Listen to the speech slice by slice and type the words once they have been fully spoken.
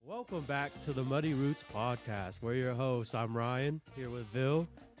Welcome back to the Muddy Roots Podcast. We're your hosts. I'm Ryan, here with Bill,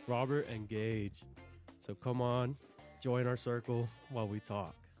 Robert, and Gage. So come on, join our circle while we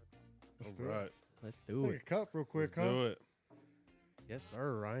talk. Let's do it. Let's do Take it. a cup real quick, Let's huh? do it. Yes,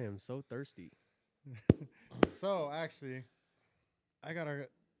 sir. I am so thirsty. So actually, I got a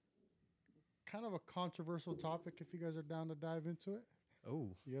kind of a controversial topic. If you guys are down to dive into it, Oh,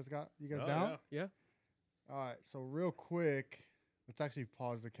 you guys Oh, down? yeah. All right. So real quick, let's actually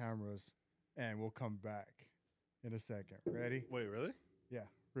pause the cameras, and we'll come back in a second. Ready? Wait, really? Yeah,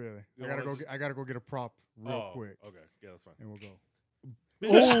 really. You I gotta wanna go. I gotta go get a prop real Oh, quick, Okay, yeah, that's fine. and we'll go.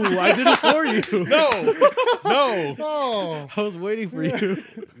 Oh, I did it for you. No, Oh. I was waiting for you.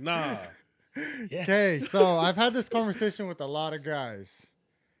 nah. Okay, so I've had this conversation with a lot of guys.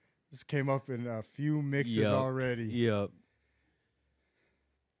 This came up in a few mixes Yep. already. Yep.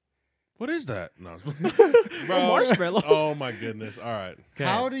 What is that? No, Marshmallow. Oh my goodness! All right. Okay.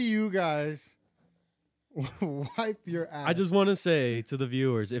 How do you guys wipe your ass? I just want to say to the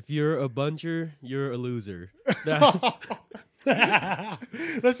viewers, if you're a buncher, you're a loser. That's,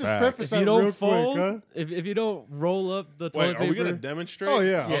 Let's just Facts. preface if that you don't real fold, quick, huh? if you don't roll up the toilet Wait, are paper, we gonna demonstrate? Oh,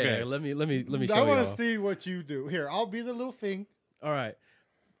 yeah. yeah, Okay. let me show I you. want to see what you do. Here, I'll be the little thing. All right.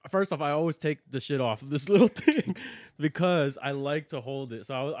 First off, I always take the shit off of this little thing because I like to hold it.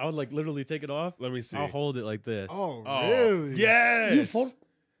 So I would like literally take it off. Let me see. I'll hold it like this. Oh, Oh, really? Yes. You fold?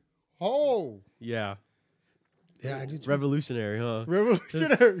 Oh, Yeah. Yeah, I do too. Revolutionary, huh?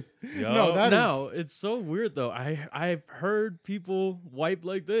 revolutionary. Yo. No, that No, it's so weird though. I've heard people wipe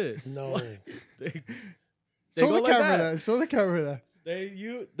like this. No. Like, they Show go the like camera that. that. Show the camera that.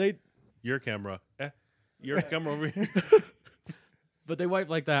 They Your camera. Your camera over here. but they wipe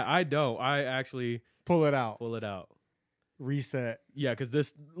like that. I don't. I actually Pull it out. pull it out. Reset. Yeah, because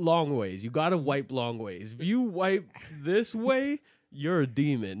this long ways. You gotta wipe long ways. If you wipe this way, you're a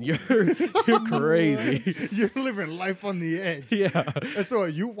demon. You're crazy. You're living life on the edge. Yeah. And so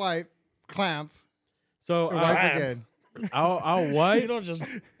you wipe, clamp, So and wipe Clamp. again. I'll You wipe. don't just.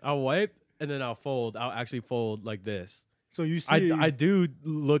 I'll wipe and then I'll fold. I'll actually fold like this. So you see. I do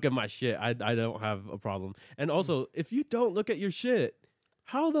look at my shit. I don't have a problem. And also, if you don't look at your shit,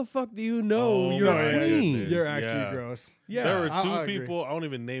 how the fuck do you know Oh you're no, yeah, clean? goodness. You're actually Yeah. gross. Yeah. There were I two agree. people. I won't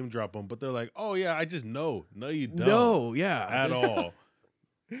even name drop them, but they're like, "Oh yeah, I just know." No, you don't. No, yeah. At all.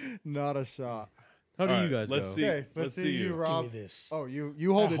 Not a shot. How do All you right, guys let's go? see. Okay, let's Let's see see you, you. Give Rob. me this. Oh,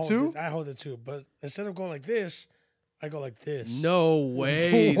 you hold I it too? I hold it too, but instead of going like this, I go like this. No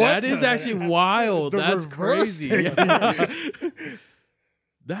way. What That is the- actually wild. The That's reverse crazy. technique. Yeah.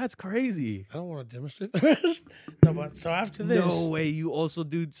 That's crazy. I don't want to demonstrate the rest. No, but so after this, No way. You also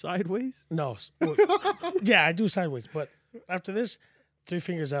do sideways? no, yeah, I do sideways, but after this, 3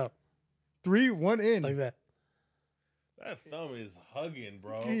 fingers out 3, 1 in. like that. That thumb is hugging,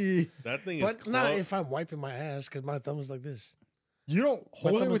 bro. You That thing is. But not close. if I'm wiping my ass because my thumb is like this. don't My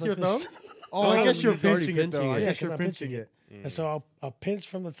hold it thumb is with your like thumb? this. Oh, Oh, I guess you're he's already pinching it though. pinching I it. Yeah, guess 'cause you're I'm pinching pinching it. And so I'll pinch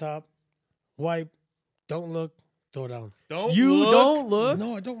from the top, wipe, don't look, throw down. Don't You look. don't look?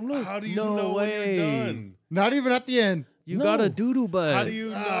 No, I don't look. How do you No know when way. you're done? Not even at the end. You No. got a doodle butt. How do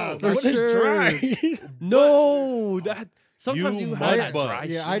you know? for What is sure. dry? No. That sometimes You you, mud have that butt. dry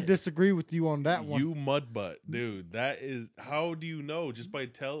Yeah, I shit. disagree with you on that one. You mud butt, dude. That is. How do you know? Just by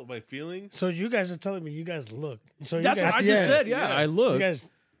feeling? So you guys are telling me you guys look. So you That's guys, what I Yeah. just said. Yeah, Yes. I you look. guys,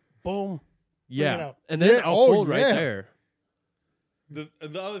 boom. it Yeah. out. And then Yeah, I'll oh, fold right yeah. there.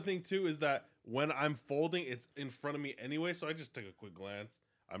 The other thing too is that when I'm folding, it's in front of me anyway. So I just take a quick glance.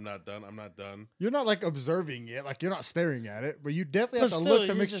 I'm not done. I'm not done. You're not like observing it, like you're not staring at it, but you definitely have But to still, look to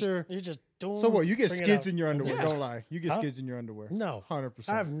you're make just, sure. You're just doing. So what? You get bring it skids out. in your underwear. Yeah. Don't lie. You get Huh? skids in your underwear. No, 100%.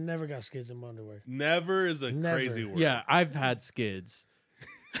 I've never got skids in my underwear. Never is a Never. crazy word. Yeah, I've had skids.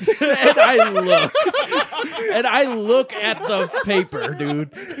 And I look. And I look at the paper,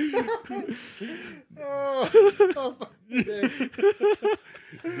 dude. Oh, fuck.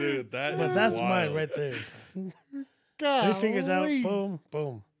 dude. That. But is that's mine wild. right there. God, 3 fingers out, boom,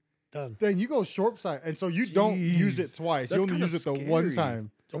 boom, done. Then you go short side, and so you don't use it Jeez. twice. That's You only kinda use it the one scary.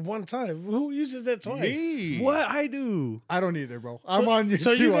 time. The one time, who uses that twice? Me. What I do? I don't either, bro. I'm on you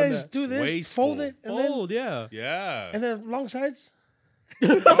So too you on guys that. do this, Wasteful. fold it, and then Fold, yeah. Yeah. and then long sides.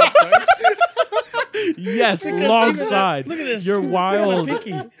 Yes, Look at- long look at that. side. Look at this. You're Look at wild. my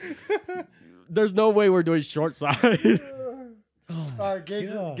pinky. There's no way we're doing short side. Oh All right,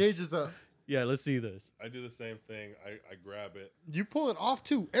 gosh. gauge is up. Yeah, let's see this. I do the same thing. I grab it. You pull it off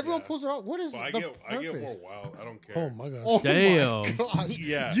too. Everyone Yeah. pulls it off. What is But I the get purpose? more wild. I don't care. Oh my gosh. Oh my Damn. gosh.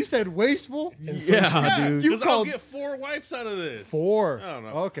 Yeah. You said wasteful? Yeah, Yeah, dude. You because I'll called- get 4 wipes out of this. 4. I don't know.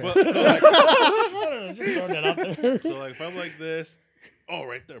 Okay. But, so, like, I don't know, just throwing that out there. so like if I'm like this, Oh,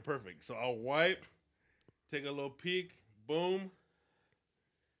 right there, perfect. So I'll wipe, take a little peek, boom.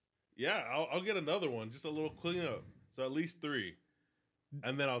 Yeah, I'll get another one, just a little cleanup. So at least 3,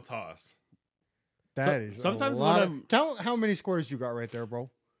 and then I'll toss. That is sometimes a when lot I'm- count how many squares you got right there, bro.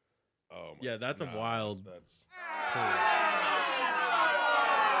 Oh, Yeah, that's a wild That's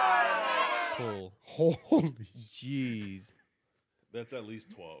pull. Holy Jeez. that's at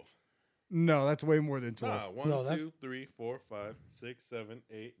least 12. no, that's way more than 12. Nah, 1, No, that's- 2, 3, 4, 5, 6, 7,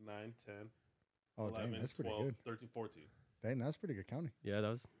 8, 9, 10, Oh, 11, dang, that's pretty 12, good. 13, 14. Dang, that's pretty good counting. Yeah, that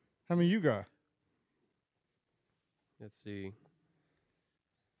was. How many you got? Let's see.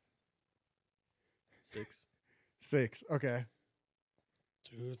 6. 6. Okay.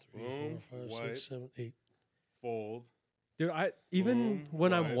 2, 3, 4, Boom, 5, wipe. 6, 7, 8. Fold, Dude, even Boom,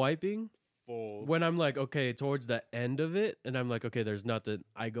 when I'm wipe. wiping, fold. when I'm like, okay, towards the end of it, and I'm like, okay, there's nothing,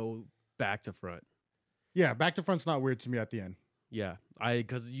 I go back to front. Yeah, back to front's not weird to me at the end. Yeah,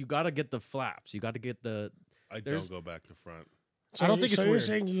 because you got to get the flaps. You got to get the. I there's- don't go back to front. I don't think it's so you're weird.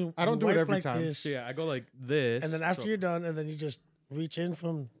 saying you I don't you do it wipe every like time. this, So yeah, I go like this. and then after so- you're done, and then you just reach in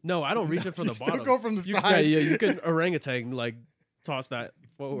from. No, I don't reach it from the You still bottom. go from the You- side. Yeah, you can orangutan like toss that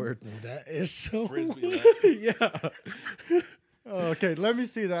forward. That is so. Frisbee weird. that. Yeah. Okay, let me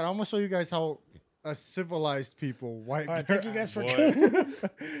see that. I'm gonna show you guys how a civilized people wipe. All right, their thank you guys for Boy. coming.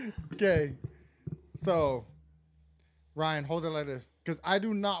 Okay, so Ryan, hold it like this, because I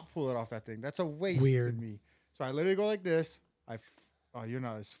do not pull it off that thing. That's a waste Weird. to me. So I literally go like this. Oh, you're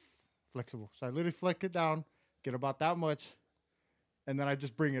not as flexible. So I literally flick it down, get about that much, and then I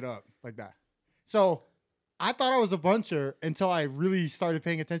just bring it up like that. So I thought I was a buncher until I really started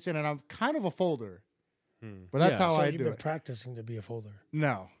paying attention, and I'm kind of a folder. But that's Yeah. how So I you've do been it. practicing to be a folder.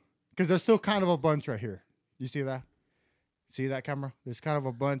 No, because there's still kind of a bunch right here. You see that? See that camera? There's kind of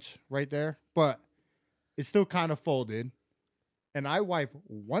a bunch right there, but it's still kind of folded. And I wipe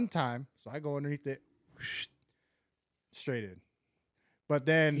one time, so I go underneath it, straight in. But You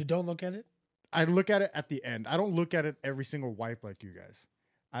then don't look at it. I look at it at the end. I don't look at it every single wipe like you guys.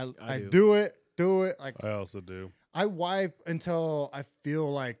 I do. do it like I also do. I wipe until I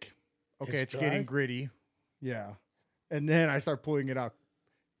feel like okay, It's it's getting dry? gritty. Yeah. And then I start pulling it out.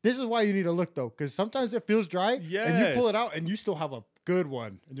 This is why you need to look though, because sometimes it feels dry and you pull it Yes. out and you still have a good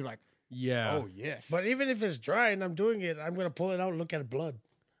one. And you're like, Yeah. oh yes. But even if it's dry and I'm doing it, I'm gonna pull it out and look at blood.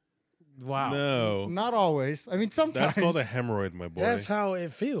 Wow. No. not always. I mean sometimes That's called a hemorrhoid, my boy. That's how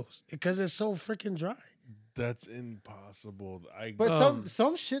it feels because it's so freaking dry. That's impossible. but Um,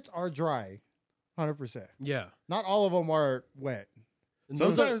 some shits are dry. 100%. Yeah. Not all of them are wet. And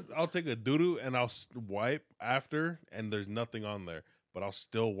those are- Sometimes I'll take a doo-doo and I'll wipe after, and there's nothing on there. But I'll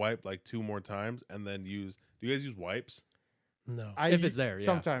still wipe like 2 more times and then use. Do you guys use wipes? No. If it's there, yeah.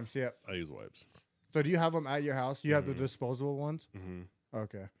 Sometimes, yeah. I use wipes. So do you have them at your house? You have the disposable ones? Mm-hmm.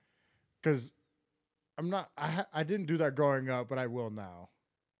 Okay. Because I'm not, I didn't do that growing up, but I will now.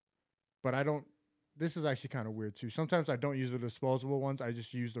 But I don't, this is actually kind of weird too. Sometimes I don't use the disposable ones. I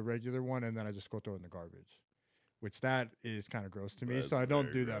just use the regular one and then I just go throw it in the garbage, which that is kind of gross to me. That's So I don't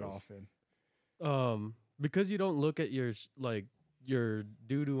very do that gross. often. because you don't look at your like your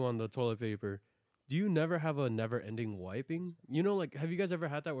doo doo on the toilet paper. Do you never have a never ending wiping? You know, like have you guys ever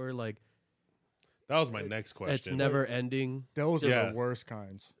had that where like That was my next question. it's never ending? Those are Yeah. the worst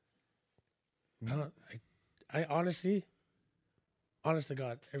kinds. I honestly, honest to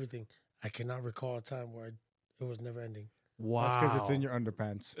God, everything. I cannot recall a time where it was never ending. Wow. That's because it's in your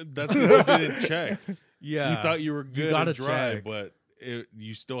underpants. That's because you didn't check. Yeah. You thought you were good gotta and dry, check. but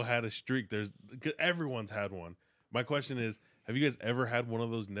you still had a streak. 'Cause everyone's had one. My question is, have you guys ever had one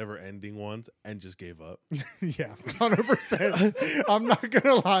of those never-ending ones and just gave up? Yeah, 100%. I'm not going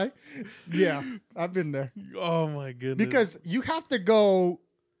to lie. Yeah, I've been there. Oh my goodness! Because you have to go,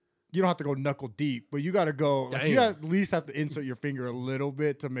 you don't have to go knuckle deep, but you got to go, like, you Damn. at least have to insert your finger a little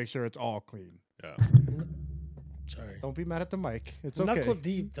bit to make sure it's all clean. yeah, Sorry. Don't be mad at the mic. It's okay. Knuckle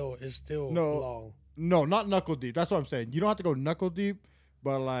deep though is still No. long. No, not knuckle deep. That's what I'm saying. You don't have to go knuckle deep,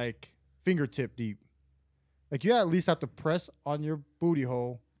 but like fingertip deep. Like you at least have to press on your booty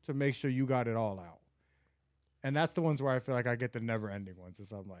hole to make sure you got it all out. And that's the ones where I feel like I get the never ending ones,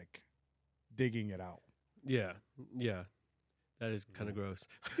 is I'm like digging it out. Yeah. Yeah. That is kind of gross.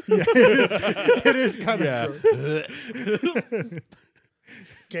 Yeah, it is kind of Yeah.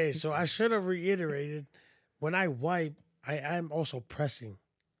 Okay, so I should have reiterated when I wipe, I am also pressing.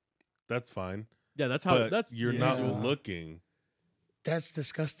 that's fine. Yeah, that's how But that's you're Yeah. not looking. That's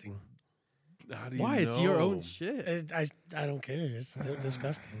disgusting. How do you why it's your own know? shit. I don't care. It's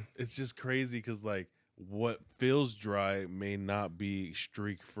disgusting. It's just crazy because like what feels dry may not be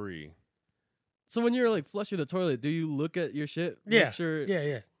streak free. So when you're like flushing the toilet, do you look at your shit? Yeah. Make sure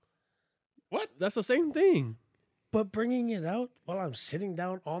Yeah. What? that's the same thing. But bringing it out while I'm sitting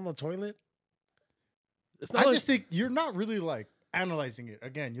down on the toilet, It's I not like just think you're not really like analyzing it.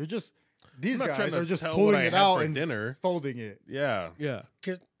 Again, you're just these I'm not guys trying to are just tell pulling what I it had out for and dinner. folding it. Yeah. yeah.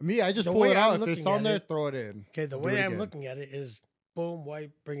 because Me, I just The pull way it I'm out. If looking it's on at there, it- throw it in. okay, the Do way it I'm again. looking at it is boom,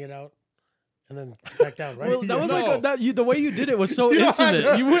 wipe, bring it out, and then back down, right? Well, that was No. like the way you did it was so You don't have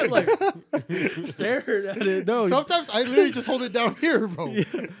intimate. to- You went like stared at it. No, Sometimes I literally just hold it down here, bro.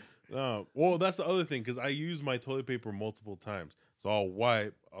 yeah. Well, that's the other thing because I use my toilet paper multiple times. So I'll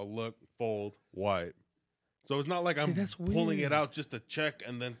wipe, I'll look, fold, wipe. So it's not like See, I'm that's pulling weird. it out just to check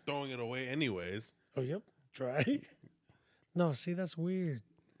and then throwing it away anyways. Oh, yep. Try. No, see, that's weird.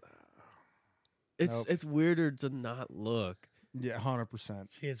 It's Nope. weirder to not look. Yeah,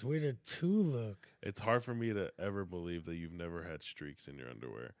 100%. See, it's weirder to look. It's hard for me to ever believe that you've never had streaks in your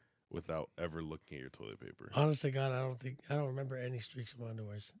underwear without ever looking at your toilet paper. Honest to God, I don't remember any streaks in my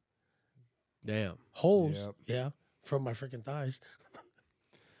underwears. Damn. Holes, Yep. yeah, from my freaking thighs.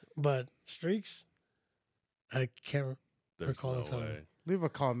 But streaks, I can't. There's recall no the time. way. Leave a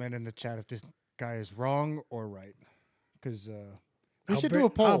comment in the chat if this guy is wrong or right. Because we I'll should bring- do a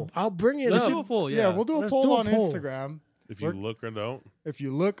poll. I'll bring it Let's up. do a poll. yeah. Yeah, we'll do a Let's poll do a on poll. Instagram. If you look or don't, If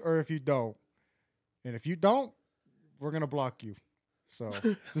you look or if you don't. And if you don't, we're going to block you. So,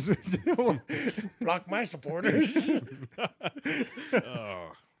 Block my supporters.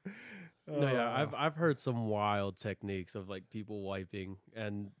 oh, No, yeah, I've heard some wild techniques of like people wiping,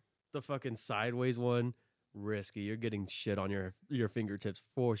 and the fucking sideways one, risky. You're getting shit on your fingertips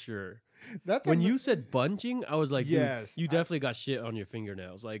for sure. that's When a- you said bunching, I was like, dude, Yes, you I- definitely got shit on your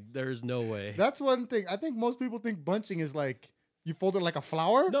fingernails. Like, there's no way. That's one thing. I think most people think bunching is like you fold it like a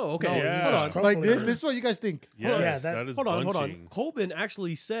flower. No, okay, No, you Yeah. hold just on. crumple Like it. this. This is what you guys think. yes, Yeah, that is Hold on. bunching. Colbin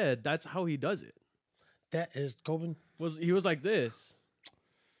actually said that's how he does it. That is Coben. He was like this.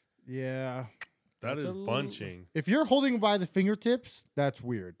 Yeah. That That's is a little- bunching. If you're holding by the fingertips, that's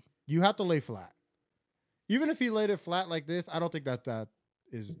weird. You have to lay flat. Even if he laid it flat like this, I don't think that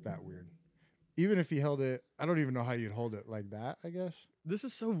is that weird. Even if he held it, I don't even know how you'd hold it like that, I guess. This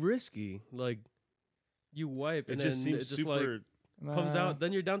is so risky. Like, you wipe It and just then seems it just super. like comes Nah. out.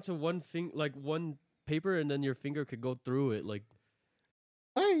 Then you're down to one paper, and then your finger could go through it. Like,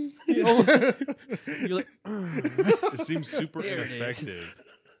 Hey. you're like, It seems super There it is. ineffective.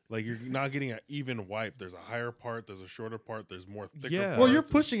 Like you're not getting an even wipe. There's a higher part. There's a shorter part. There's more thicker. Yeah. Well, you're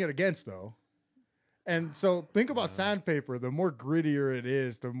parts. pushing it against though. And so think about sandpaper. The more grittier it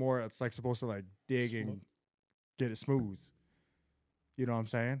is, the more it's like supposed to like dig and get it smooth. You know what I'm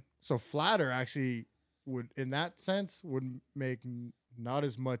saying? So flatter actually would, in that sense, would make not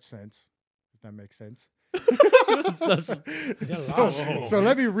as much sense. If that makes sense. That's- so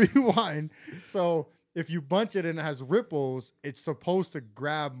let me rewind. So if you bunch it and it has ripples, it's supposed to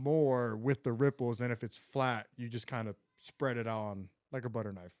grab more with the ripples, and if it's flat, you just kind of spread it out on like a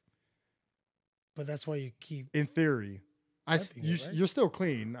butter knife. But that's why you keep. In theory, Prepping it, right? you're still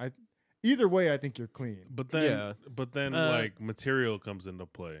clean. Either way, I think you're clean. But then, Yeah. like material comes into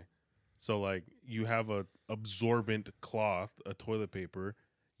play. So like you have a absorbent cloth, a toilet paper.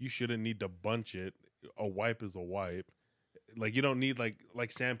 You shouldn't need to bunch it. A wipe is a wipe. Like you don't need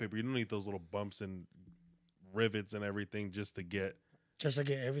like sandpaper. You don't need those little bumps and rivets and everything just to get. Just to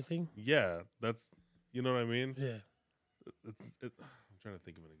get everything. Yeah, that's you know what I mean. Yeah. I'm trying to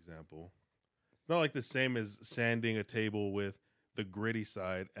think of an example. It's not like the same as sanding a table with the gritty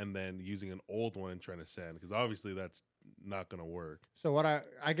side and then using an old one and trying to sand because obviously that's not gonna work. So what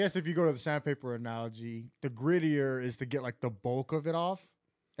I guess if you go to the sandpaper analogy, the grittier is to get like the bulk of it off,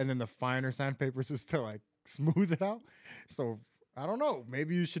 and then the finer sandpapers is to like smooth it out. So I don't know.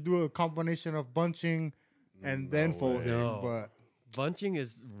 Maybe you should do a combination of bunching and then No folding. way. No. But bunching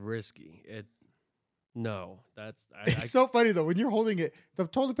is risky. That's it's so funny though when you're holding it, the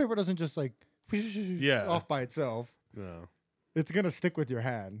toilet paper doesn't just like Yeah. off by itself. No. It's gonna stick with your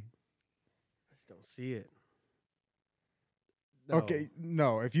hand. I just don't see it. No. Okay,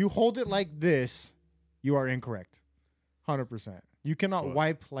 no. If you hold it like this, you are incorrect. 100%. You cannot What?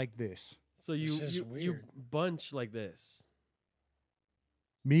 wipe like this. So you It's just you weird. bunch like this.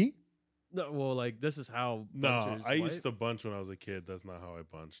 Me? No, well, like this is how. No, bunchers I used wipe. to bunch when I was a kid. That's not how I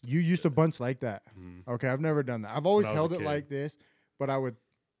bunched. You used to bunch like that. Mhm. Okay, I've never done that. I've always When I was held a it kid. like this, but I would,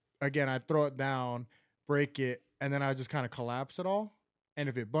 again, I'd throw it down, break it, and then I just kind of collapse it all. And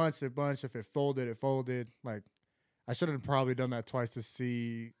if it bunched, it bunched. If it folded, it folded. Like, I should have probably done that twice to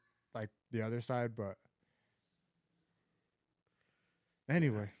see, like, the other side, but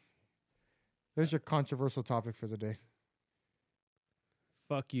anyway, there's your controversial topic for the day.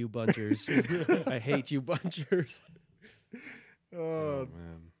 Fuck you, bunchers. I hate you, bunchers. Oh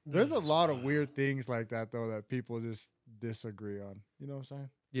man. There's a lot of weird things like that though that people just disagree on. You know what I'm saying?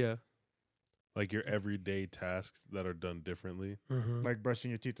 Yeah. Like your everyday tasks that are done differently. Mhm. Like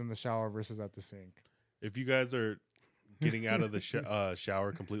brushing your teeth in the shower versus at the sink. If you guys are getting out of the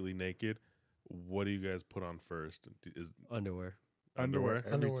shower completely naked, what do you guys put on first? Is Underwear. underwear?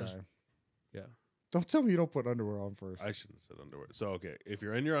 Every Underwear's- time. Yeah. Don't tell me you don't put underwear on first. I shouldn't have said underwear. So okay, if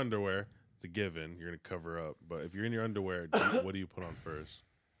you're in your underwear, it's a given. You're gonna cover up. But if you're in your underwear, what do you put on first?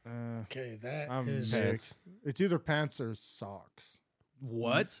 Okay, that I'm is mixed. It's either pants or socks.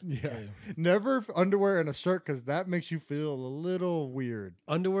 What? Yeah. okay. Never underwear and a shirt because that makes you feel a little weird.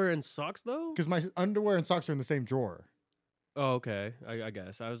 Underwear and socks, though? Because my underwear and socks are in the same drawer. Oh, okay. I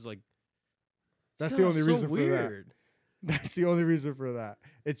guess. I was like, That's still, the only so reason for that. weird. That's the only reason for that.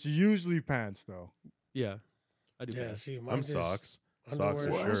 It's usually pants though. Yeah. I do Yeah, pants. see, I'm mine is socks. underwear. Socks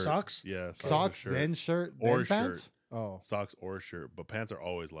or What? shirt. Socks? Yeah, socks, Socks, or shirt. then shirt, Or then pants. shirt. Oh, Socks or shirt, but pants are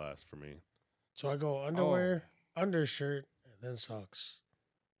always last for me. So I go underwear, undershirt, and then socks,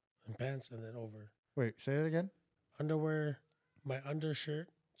 and pants, and then over. wait, say it again. Underwear, my undershirt,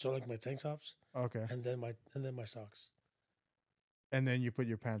 so like my tank tops, Okay, and then my socks, and then you put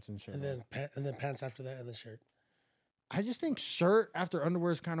your pants and shirt. and on. then pants after that, and then shirt. I just think shirt after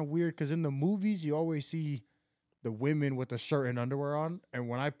underwear is kind of weird because in the movies you always see the women with a shirt and underwear on, and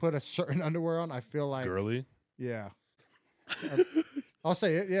when I put a shirt and underwear on, I feel like Girly? yeah. I'll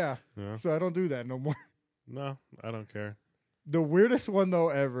say it, yeah. Yeah. So I don't do that no more. No, I don't care. The weirdest one though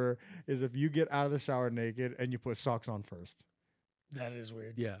ever is if you get out of the shower naked and you put socks on first. That is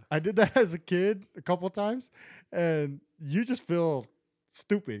weird. Yeah. I did that as a kid a couple times, and you just feel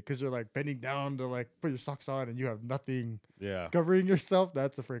stupid because you're like bending down to like put your socks on and you have nothing Yeah. covering yourself.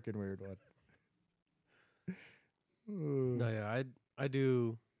 That's a freaking weird one. No, yeah. I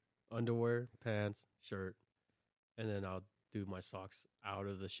do underwear, pants, shirt, and then I'll do my socks out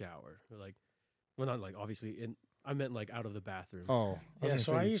of the shower. Like, well, not like obviously I meant like out of the bathroom. Oh, Yeah,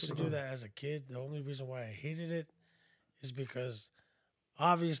 so I used to do that as a kid. The only reason why I hated it is because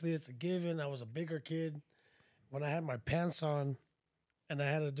obviously it's a given. I was a bigger kid. When I had my pants on and I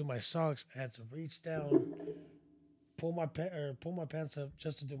had to do my socks, I had to reach down, pull my pants up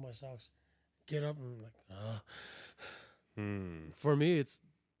just to do my socks. Get up and like, For me, it's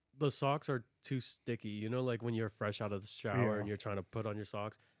the socks are too sticky. You know, like when you're fresh out of the shower Yeah. and you're trying to put on your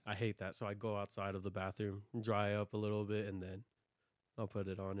socks. I hate that. So I go outside of the bathroom, dry up a little bit, and then I'll put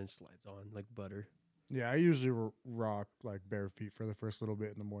it on and it slides on like butter. Yeah, I usually rock like bare feet for the first little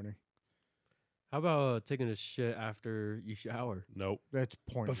bit in the morning. How about taking a shit after you shower? Nope. That's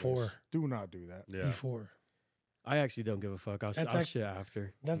pointless. Before. Do not do that. Yeah. before. I actually don't give a fuck. I'll That's shit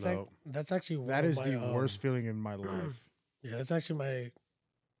after. That's No. that's actually one That of is my, the worst feeling in my life. Yeah, that's actually my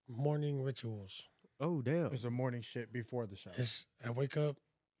morning rituals. Oh, damn. Is a morning shit before the shower. Is I wake up.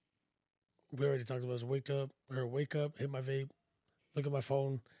 We already talked about this. Wake up, hit my vape, look at my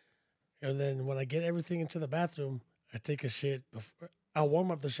phone, and then when I get everything into the bathroom, I take a shit. Before I'll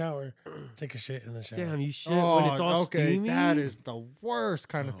warm up the shower, take a shit in the shower. Damn, you shit when it's all steamy? That is the worst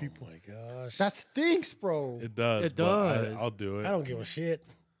kind of Oh people. my gosh, That stinks, bro. It does. It but does. I'll do it. I don't give a shit.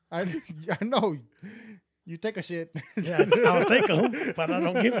 I know. You take a shit. Yeah, I'll take them, but I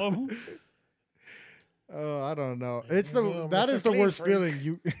don't give them. Oh, I don't know. It's Well, that Mr. is the Clean worst Freak. feeling.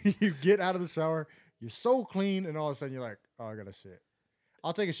 You you get out of the shower, you're so clean, and all of a sudden you're like, oh, I gotta shit.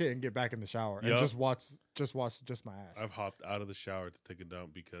 I'll take a shit and get back in the shower and Yup. just watch my ass. I've hopped out of the shower to take a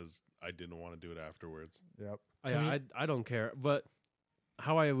dump because I didn't want to do it afterwards. Yep. I don't care. But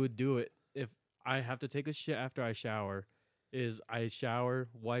how I would do it if I have to take a shit after I shower is I shower,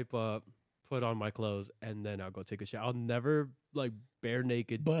 wipe up, put on my clothes, and then I'll go take a shit. I'll never like bare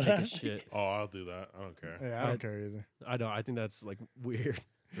naked But- take a shit. Oh, I'll do that. I don't care. Yeah, I don't care either. I don't. I think that's like weird.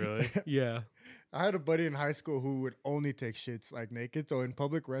 Really? Yeah. I had a buddy in high school who would only take shits like naked. So in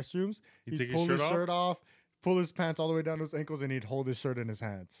public restrooms, You he'd take pull his his shirt shirt off, pull his pants all the way down to his ankles, and he'd hold his shirt in his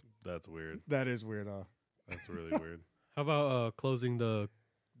hands. That's weird. That is weird, huh? That's really weird. How about closing the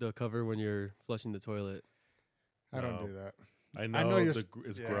cover when you're flushing the toilet? I don't No. do that. I know, know you're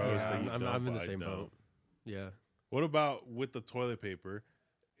it's yeah, gross. yeah, that you I'm don't, in the but I same don't. boat. Yeah. What about with the toilet paper?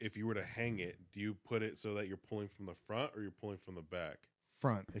 If you were to hang it, do you put it so that you're pulling from the front or you're pulling from the back?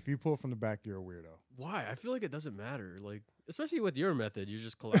 Front. If you pull from the back, you're a weirdo. Why? I feel like it doesn't matter. Like, especially with your method, you're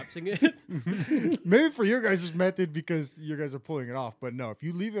just collapsing it. Maybe for your guys' method because you guys are pulling it off. But no, if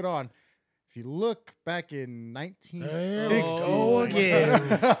you leave it on, if you look back in 1960, Oh,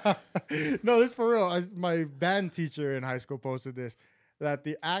 again. no, this for real. My band teacher in high school posted this that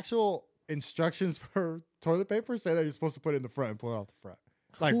the actual instructions for toilet paper say that you're supposed to put it in the front and pull it off the front.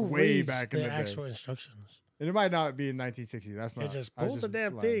 like Who way reads back in the the day. actual instructions? And it might not be in 1960. That's You not. just I pull the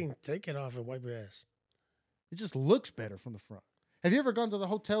damn lying. thing, take it off, and wipe your ass. It just looks better from the front. Have you ever gone to the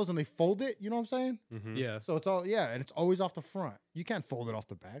hotels and they fold it? You know what I'm saying? Mhm. Yeah. So it's all and it's always off the front. You can't fold it off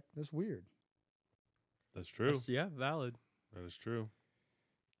the back. That's weird. That's true. Yeah, valid. That is true.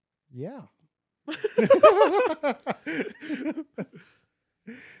 Yeah.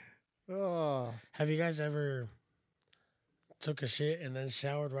 Oh, Have you guys ever took a shit and then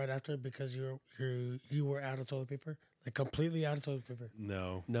showered right after because you were out of toilet paper, like completely out of toilet paper?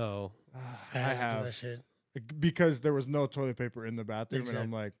 No. No. I had to do that have shit. because there was no toilet paper in the bathroom, and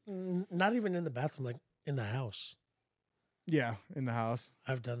I'm Exactly. like, Not even in the bathroom, like in the house. yeah, in the house.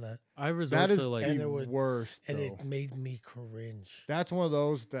 I've done that, I resort That is to like And the it would- worst. and though. it made me cringe. That's one of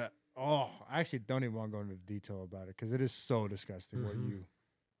those that I actually don't even want to go into detail about it because it is so disgusting Mhm.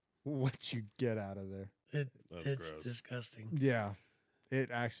 what you get out of there. That's It's gross. disgusting. Yeah, it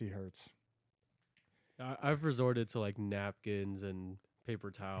actually hurts. I've resorted to like napkins and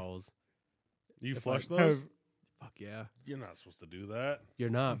paper towels. You If flush I- those? Fuck yeah. You're not supposed to do that. You're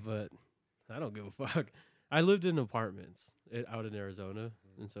not, but I don't give a fuck. I lived in apartments out in Arizona,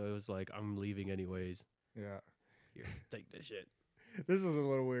 and so it was like I'm leaving anyways. Yeah, Here, take this shit. this is a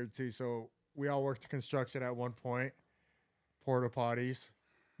little weird too. So we all worked construction at one point. Porta potties.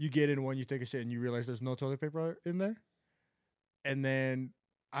 You get in one, you take a shit, and you realize there's no toilet paper in there. And then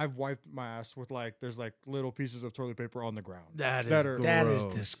I've wiped my ass with there's little pieces of toilet paper on the ground. That is That are- That is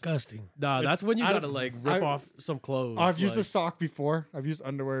gross. disgusting. Nah, that's when you I gotta don't- like rip I- off some clothes. I've used a like, sock before. I've used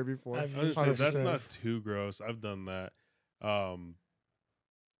underwear before. I've I was used gonna say, that's stuff. not too gross. I've done that. I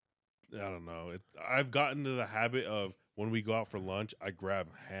don't know. I've gotten to the habit of when we go out for lunch, I grab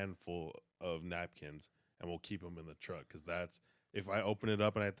a handful of napkins and we'll keep them in the truck because that's if I open it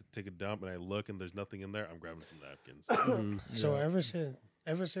up and I have to take a dump and I look and there's nothing in there, I'm grabbing some napkins. mhm. So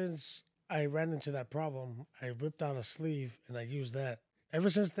ever since I ran into that problem, I ripped out a sleeve and I used that. Ever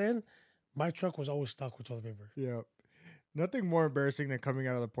since then, my truck was always stocked with toilet paper. Yeah. Nothing more embarrassing than coming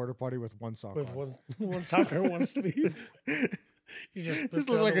out of the porta potty with one sock With on. one sock and one sleeve. You just rip Just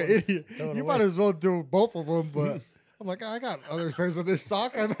the look like other an one, idiot. throw it You away. might as well do both of them, but I'm like, I got other pairs of this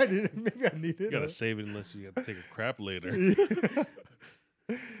sock. I might need it. Maybe I need You it. gotta save it unless you have to take a crap later.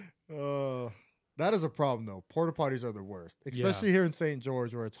 That is a problem though. Porta potties are the worst, especially here in St.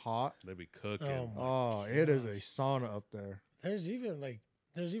 George where it's hot. They be cooking. Oh, my Oh, it is a sauna up there. There's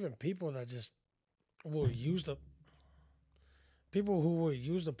even people that just will use the people who will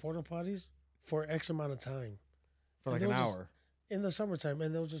use the porta potties for X amount of time For And like an they'll just- hour. in the summertime,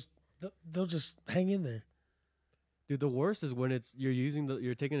 and they'll just hang in there. Dude, the worst is when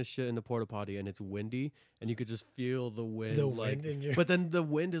you're taking a shit in the porta potty and it's windy and you could just feel the wind. The like, wind in your but then the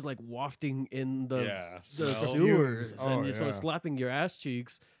wind is like wafting in the Yeah. the smell. sewers Fumes. Oh, and you're so yeah. slapping your ass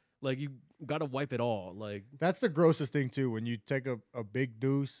cheeks. Like you gotta wipe it all. Like That's the grossest thing too. When you take a big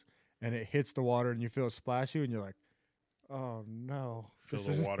deuce and it hits the water and you feel it splash you and you're like, oh no. Feel This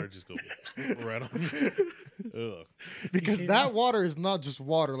the is- water just go right on you. Ugh. Because see that that? water is not just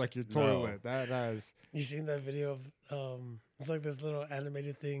water like your No. toilet. That has You seen that video of it's like this little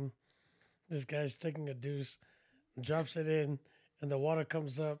animated thing. This guy's taking a deuce, drops it in, and the water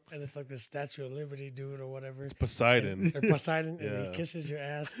comes up, and it's like the Statue of Liberty dude or whatever. Poseidon. Or Poseidon, and Yeah. he kisses your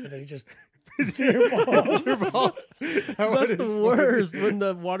ass, and then he just your balls. that's the worst when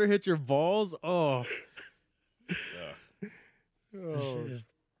the water hits your balls. Oh, Ugh. this shit Oh, is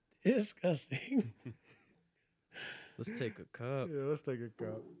disgusting. let's take a cup. yeah, let's take a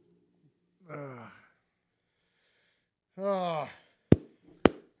cup. Ah.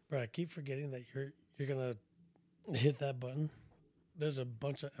 Bro, I keep forgetting that you're gonna hit that button. There's a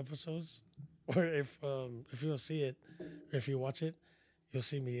bunch of episodes where if you'll see it, or if you watch it, you'll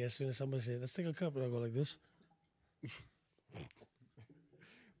see me as soon as somebody says, "Let's take a cup," and I'll go like this.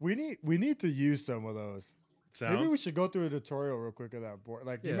 We need to use some of those. Maybe we Sounds. should go through a tutorial real quick of that board.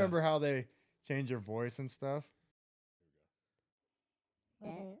 Like, you Yeah. remember how they change your voice and stuff?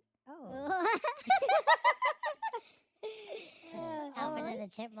 Oh. Alvin and the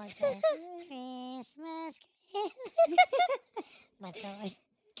Chipmunks. Christmas. My throat is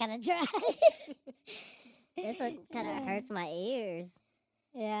kind of dry. This one kind of hurts my ears.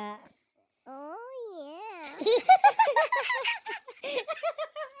 Yeah. Oh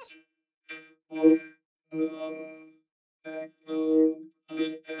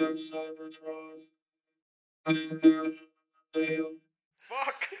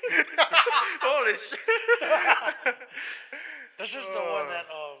Fuck! Holy shit! This is the one that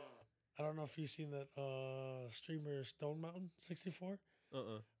I don't know if you've seen that streamer Stone Mountain 64,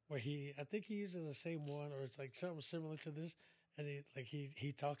 Uh-uh. where I think he uses the same one, or it's like something similar to this, and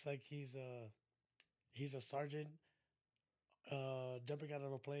he talks like he's a sergeant, jumping out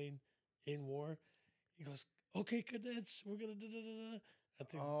of a plane in war. He goes, "Okay, cadets, we're gonna." Da. I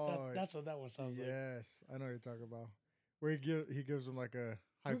think that's what that one sounds like. Yes, I know what you're talking about. Where he gives them like a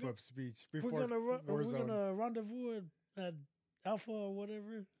hype up speech We're before we're Warzone. gonna rendezvous at Alpha or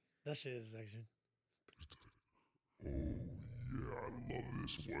whatever. That shit is action. Oh yeah, I love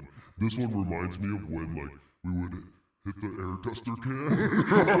this one. This one reminds me of when like we would hit the air duster can.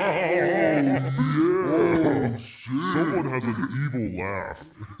 Oh yeah! Someone has an evil laugh.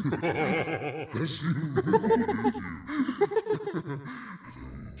 That's you.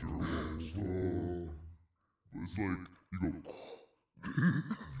 It's like you go.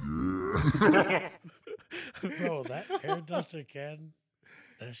 Yeah. Bro, that air duster can,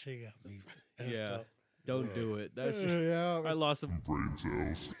 that shit got me effed Yeah. up. Don't do it. That's yeah. I lost some. Brain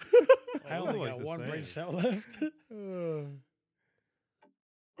cells. I only like got the one brain same. cell left.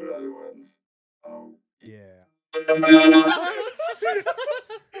 Yeah.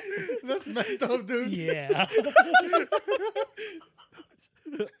 That's messed up, dude. Yeah.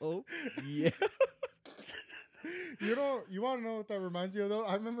 Oh yeah. You want to know what that reminds me of though?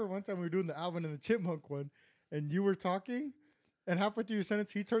 I remember one time we were doing the Alvin and the Chipmunk one, and you were talking, and halfway through your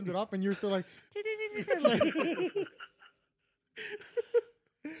sentence, he turned it off, and you were still like,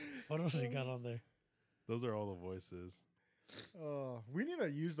 What else he got on there? Those are all the voices. oh, we need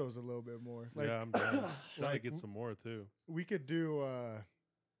to use those a little bit more. Like, Yeah, I'm down. Trying to like, get some more too. we could do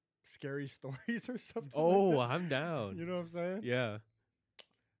scary stories or something. Oh, like I'm down. that. You know what I'm saying? Yeah,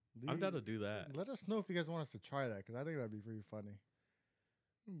 I'm Dude, down to do that. Let us know if you guys want us to try that, because I think that'd be pretty funny.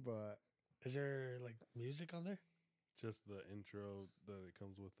 But Is there like music on there? Just the intro that it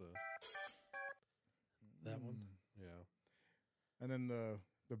comes with the That one? yeah. and then the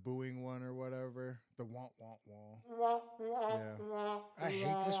booing one or whatever, the womp womp womp. Yeah. I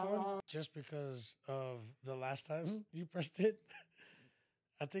hate this one just because of the last time you pressed it.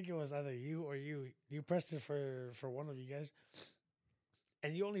 I think it was either you or you. You pressed it for one of you guys,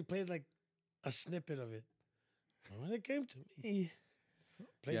 and you only played like a snippet of it. And when it came to me,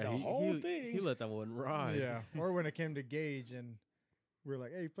 played Yeah, the whole thing. he let that one ride. Yeah. Or when it came to Gage and we are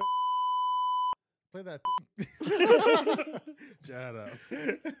like, hey, play that thing. Shut up.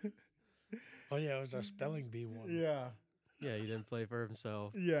 Oh yeah, it was our spelling bee one. Yeah. Yeah, he didn't play for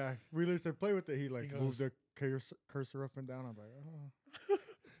himself. Yeah. We literally said, play with it. He like He moved goes- the cursor up and down. I'm like, oh.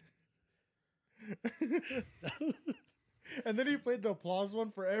 And then he played the applause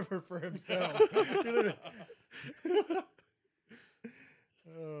one forever for himself. He literally-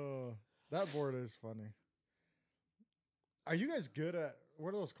 oh, that board is funny. Are you guys good at what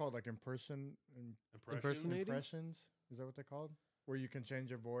are those called? Like impressions? Impersonating? Impressions? Is that what they're called? Where you can change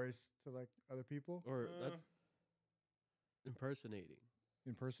your voice to like other people? Or Uh, that's impersonating.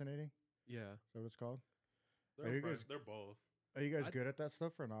 Impersonating? Yeah. Is that what it's called? They're, Are you guys- they're both. Are you guys I- good at that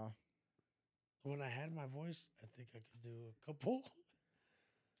stuff or not? When I had my voice, I think I could do a couple.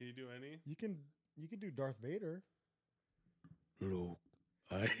 Can you do any? You can do Darth Vader. Luke,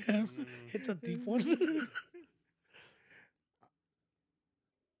 I am. Mm. Hit the deep one.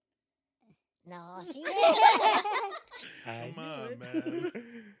 No, see? Come on, man.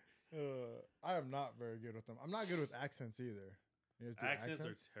 I am not very good with them. I'm not good with accents either. You guys do Accents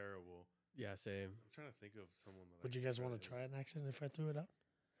are terrible. Yeah, same. I'm trying to think of someone that. Would you guys want to try an accent if I threw it out?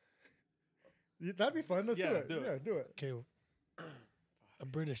 Yeah, that'd be fun. Let's Yeah, do it. do it. Yeah, do it. Okay, a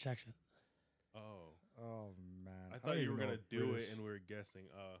British accent. Oh, Oh man, I don't thought you even were know gonna do British. it, and we were guessing.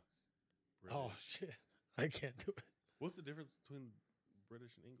 British. Oh shit, I can't do it. What's the difference between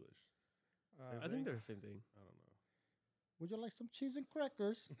British and English? I think they're the same thing. I don't know. Would you like some cheese and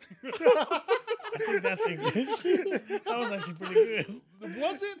crackers? I think that's English. That was actually pretty good.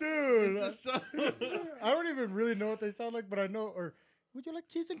 Was it, dude? It's just so- I don't even really know what they sound like, but I know. Or would you like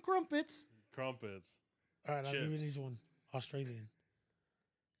cheese and crumpets? Crumpets. All right, I'll give you Chips. this one. Australian.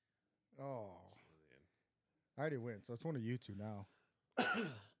 Oh, I already went, so it's one of you two now.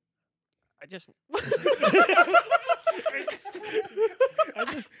 I just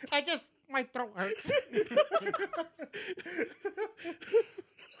My throat hurts.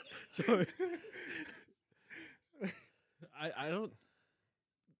 so I don't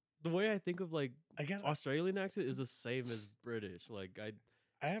the way I think of like I got. Australian accent is the same as British. Like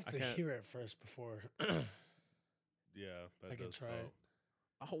I have I to can't- hear it first before. Yeah, that I can does try help. it.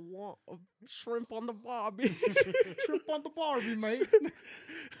 I want a shrimp on the barbie. Shrimp on the Barbie, mate.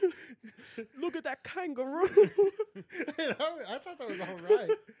 Look at that kangaroo. I thought that was all right.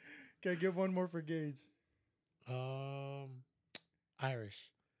 Okay, give one more for Gage. Irish.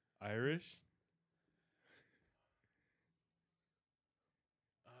 Irish.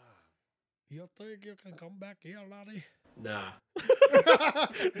 You think you can come back here, laddie? Nah. I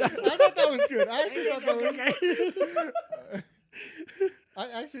thought that was good. I actually thought that was. I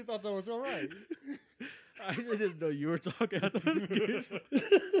actually thought that was all right. I didn't know you were talking. I thought it was good.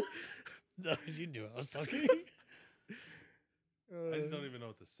 No, you knew I was talking. I just don't even know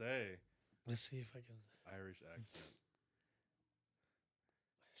what to say. Let's see if I can. Irish accent.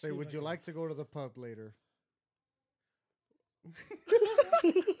 Say, see if would I you can- like to go to the pub later?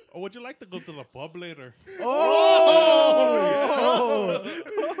 Or would you like to go to the pub later? Oh!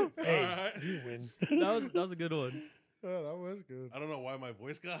 Hey, Alright. you win. that was a good one. Oh, that was good. I don't know why my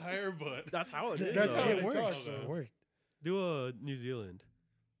voice got higher, but That's how it is. That's though. how it they works. talk, It though. worked. Do a New Zealand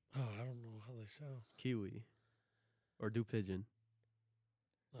Oh, I don't know how they sound. Kiwi, or do pigeon.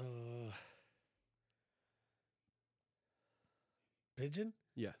 Pigeon?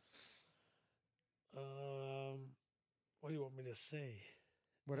 Yeah. What do you want me to say?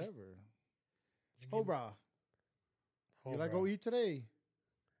 Whatever. Just Oh, give- bro. Oh, You like bro. go eat today?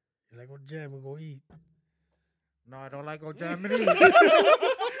 You like go jam? We go eat. No, I don't like go jam and eat.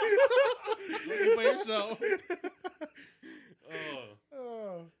 Eat by yourself. Oh,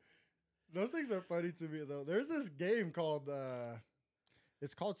 Oh, those things are funny to me though. There's this game called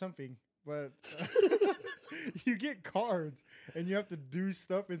it's called something, but you get cards and you have to do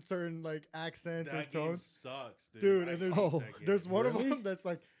stuff in certain like accents that or game tones. sucks, dude. Dude, I and there's- hate Oh, that game. There's one of Really? them that's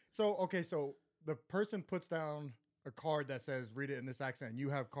like so the person puts down a card that says read it in this accent. You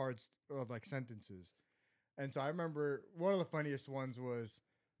have cards of like sentences. And so I remember one of the funniest ones was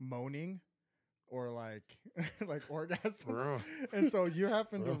moaning or like like orgasms. Bro. And so you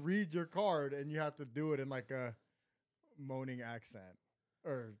happen to Bro. read your card and you have to do it in like a moaning accent.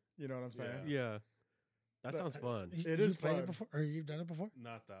 Or you know what I'm saying? Yeah. That But- sounds fun. It you is played fun. it before, or you've done it before?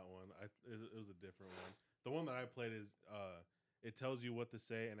 Not that one. It was a different one. The one that I played is it tells you what to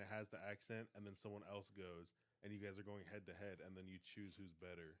say and it has the accent, and then someone else goes, and you guys are going head to head, and then you choose who's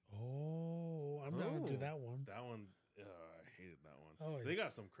better. Oh, I'm down to do Oh. that one. That one, I hated that one. Oh, They yeah.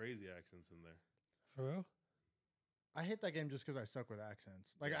 got some crazy accents in there. For real? I hate that game just because I suck with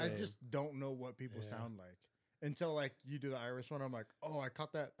accents. Like I Same. just don't know what people Yeah. sound like. Until like you do the Irish one, I'm like, oh, I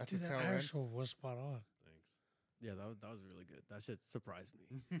caught that at Dude, the that tail end. Irish one was spot on. Thanks. Yeah, that was really good. That shit surprised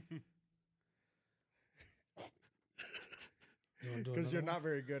me. You wanna do Because you're another not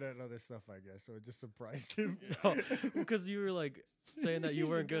very good at other stuff, I guess. So it just surprised him. Because you were like saying that you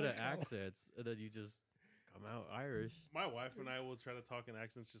weren't good at Black hole. accents, and then you just come out Irish. My wife and I will try to talk in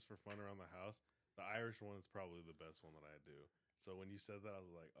accents just for fun around the house. The Irish one is probably the best one that I do. So when you said that, I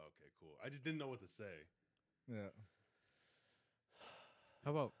was like, okay, cool. I just didn't know what to say. Yeah.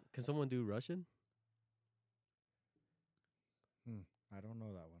 How about, can someone do Russian? I don't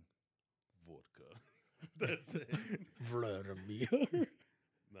know that one. Vodka. That's it. Vladimir.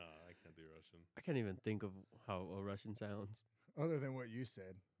 Nah, I can't do Russian. I can't even think of how a Russian sounds. Other than what you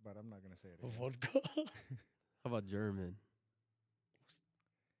said, but I'm not gonna say it. Again. Vodka. How about German?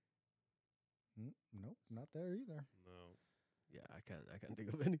 Nope, not there either. No. Yeah, I can't think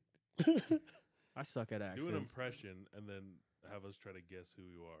of any. I suck at accents. Do an impression and then have us try to guess who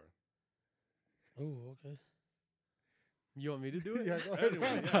you are. Oh, okay. You want me to do it? Yeah, go ahead.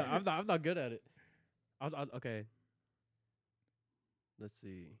 Anyway, yeah. I'm not good at it. Okay. Let's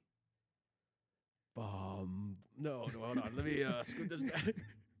see. Bomb. No, hold on. Let me scoot this back.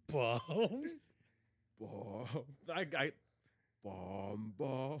 Bomb. Bomb. I bomb,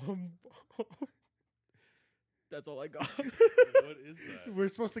 bomb. That's all I got. What is that? We're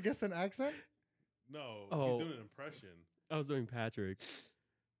supposed to guess an accent. No, Oh. he's doing an impression. I was doing Patrick.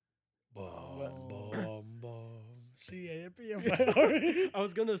 Bomb. Bomb. Bomb. C-A-M-P-F-I-R. I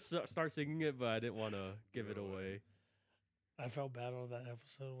was gonna start singing it, but I didn't want to give it away. I felt bad on that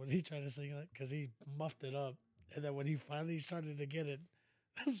episode when he tried to sing it because he muffed it up. And then when he finally started to get it,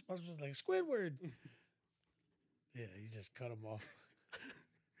 Sponge was like, Squidward. Yeah, he just cut him off.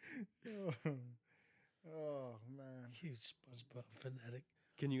 Oh man. Huge SpongeBob fanatic.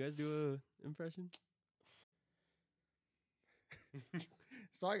 Can you guys do a impression?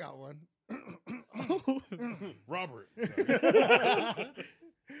 So I got one. Robert.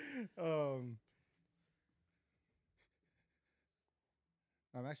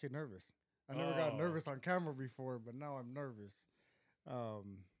 I'm actually nervous. I never got Oh. nervous on camera before, but now I'm nervous.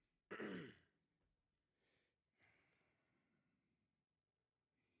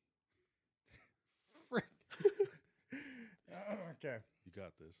 Frick. Okay. You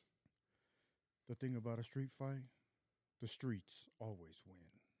got this. The thing about a street fight, the streets always win.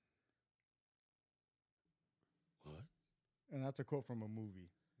 What? And that's a quote from a movie.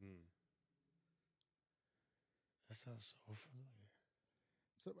 Mm. That sounds so familiar.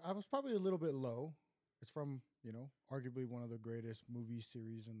 So I was probably a little bit low. It's from, arguably one of the greatest movie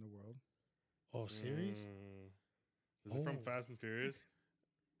series in the world. Oh, series? Is it from Oh. Fast and Furious?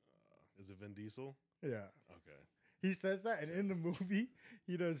 Is it Vin Diesel? Yeah. Okay. He says that, and in the movie,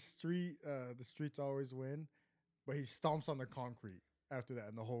 he does the streets always win, but he stomps on the concrete after that,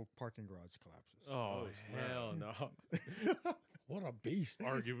 and the whole parking garage collapses. Oh, snap. hell no. What a beast.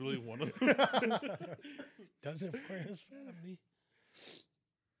 Arguably one of them. Does it for his family.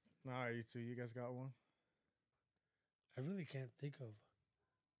 Nah, you two, you guys got one? I really can't think of.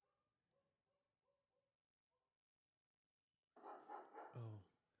 Oh.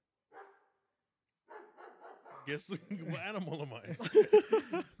 Guess what animal am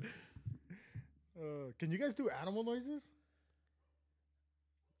I? Can you guys do animal noises?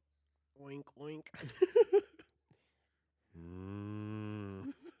 Oink, oink.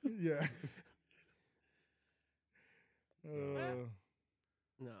 Yeah.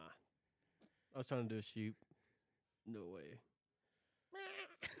 Nah. I was trying to do a sheep. No way.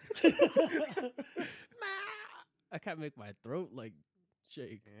 I can't make my throat like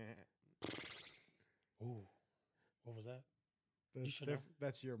shake. Ooh. What was that? That's, should know.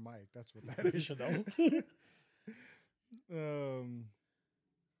 that's your mic. That's what that You is. should know. I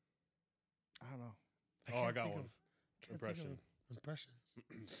don't know. I can't got think one. of- can't think of Impression. Impressions.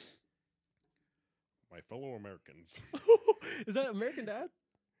 My fellow Americans. Is that American Dad?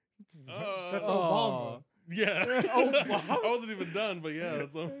 That's Oh. Obama. Yeah. Obama. I wasn't even done, but yeah.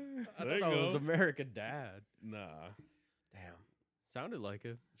 That's I there thought you that was go. American Dad. Nah. Damn. Sounded like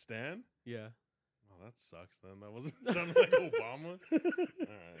it. Stan? Yeah. Oh, that sucks then. That wasn't sounding like Obama. All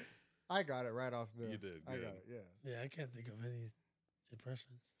right. I got it right off the. You did, I got good. it. Yeah. Yeah, I can't think of any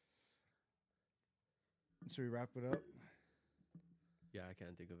impressions. Should we wrap it up? Yeah, I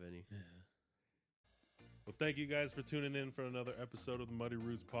can't think of any. Yeah. Well, thank you guys for tuning in for another episode of the Muddy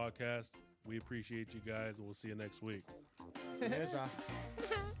Roots podcast. We appreciate you guys, and we'll see you next week. Yes,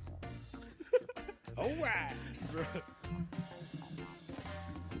 All right.